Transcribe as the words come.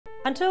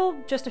Until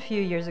just a few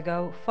years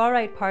ago,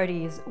 far-right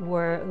parties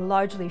were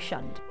largely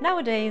shunned.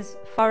 Nowadays,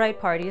 far-right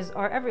parties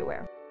are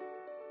everywhere.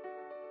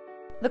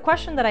 The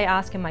question that I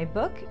ask in my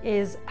book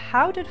is,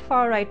 how did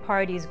far-right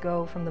parties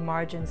go from the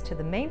margins to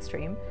the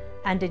mainstream,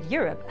 and did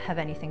Europe have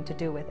anything to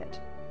do with it?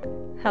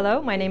 Hello,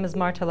 my name is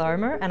Marta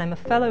Lorimer, and I'm a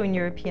fellow in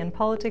European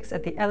politics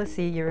at the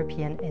LSE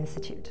European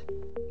Institute.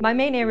 My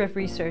main area of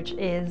research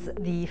is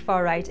the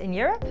far-right in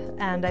Europe,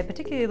 and I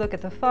particularly look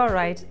at the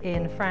far-right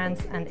in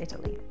France and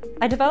Italy.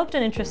 I developed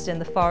an interest in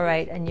the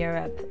far-right in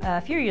Europe a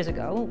few years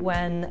ago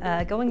when,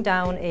 going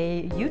down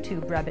a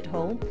YouTube rabbit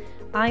hole,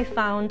 I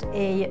found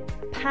a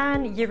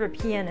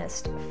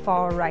pan-Europeanist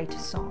far-right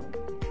song.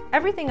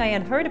 Everything I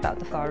had heard about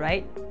the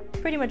far-right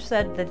pretty much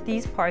said that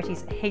these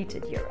parties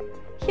hated Europe.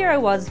 Here I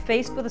was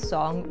faced with a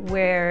song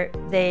where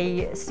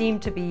they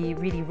seemed to be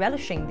really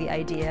relishing the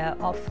idea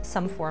of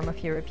some form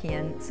of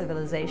European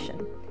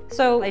civilization.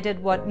 So I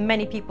did what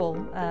many people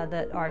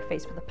that are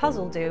faced with a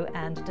puzzle do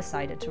and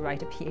decided to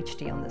write a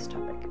PhD on this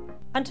topic.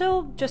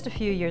 Until just a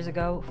few years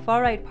ago,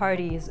 far-right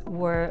parties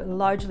were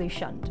largely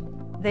shunned.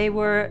 They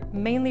were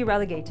mainly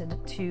relegated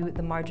to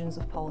the margins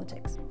of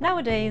politics.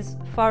 Nowadays,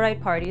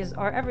 far-right parties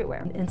are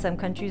everywhere. In some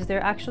countries,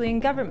 they're actually in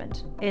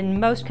government. In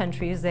most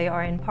countries, they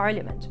are in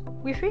parliament.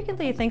 We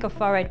frequently think of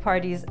far-right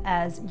parties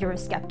as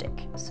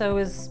Eurosceptic, so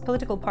as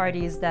political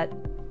parties that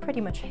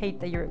pretty much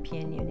hate the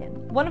European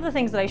Union. One of the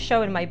things that I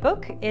show in my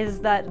book is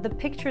that the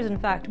picture is in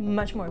fact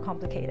much more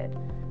complicated.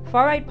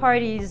 Far-right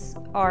parties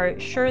are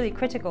surely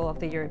critical of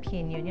the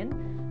European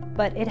Union,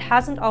 but it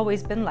hasn't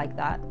always been like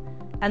that.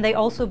 And they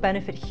also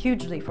benefit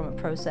hugely from a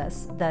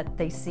process that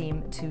they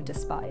seem to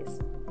despise.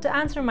 To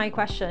answer my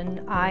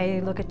question,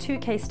 I look at two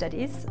case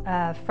studies,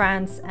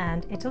 France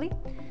and Italy.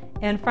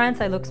 In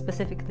France, I look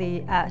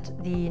specifically at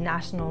the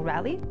National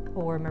Rally,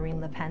 or Marine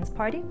Le Pen's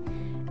party.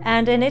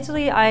 And in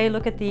Italy, I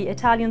look at the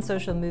Italian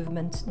social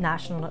movement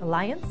National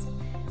Alliance,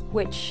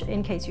 which,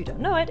 in case you don't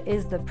know it,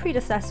 is the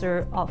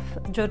predecessor of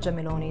Giorgia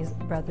Meloni's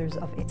Brothers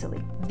of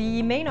Italy.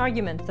 The main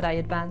argument that I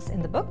advance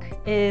in the book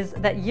is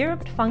that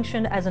Europe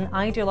functioned as an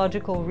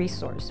ideological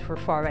resource for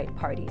far-right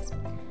parties.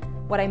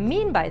 What I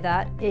mean by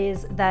that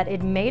is that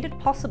it made it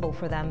possible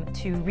for them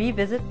to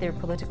revisit their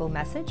political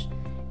message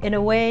in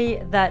a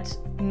way that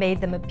made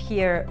them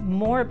appear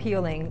more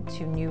appealing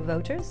to new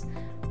voters,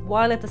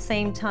 while at the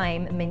same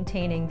time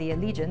maintaining the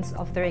allegiance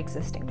of their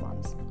existing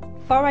ones.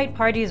 Far-right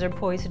parties are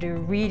poised to do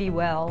really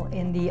well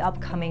in the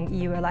upcoming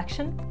EU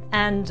election,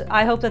 and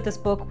I hope that this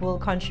book will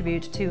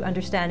contribute to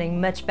understanding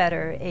much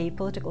better a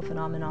political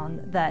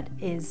phenomenon that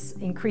is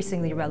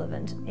increasingly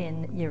relevant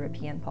in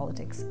European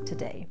politics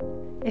today.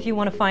 If you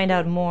want to find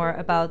out more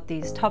about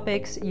these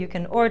topics, you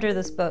can order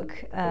this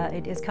book.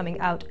 It is coming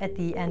out at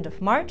the end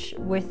of March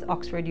with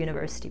Oxford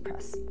University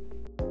Press.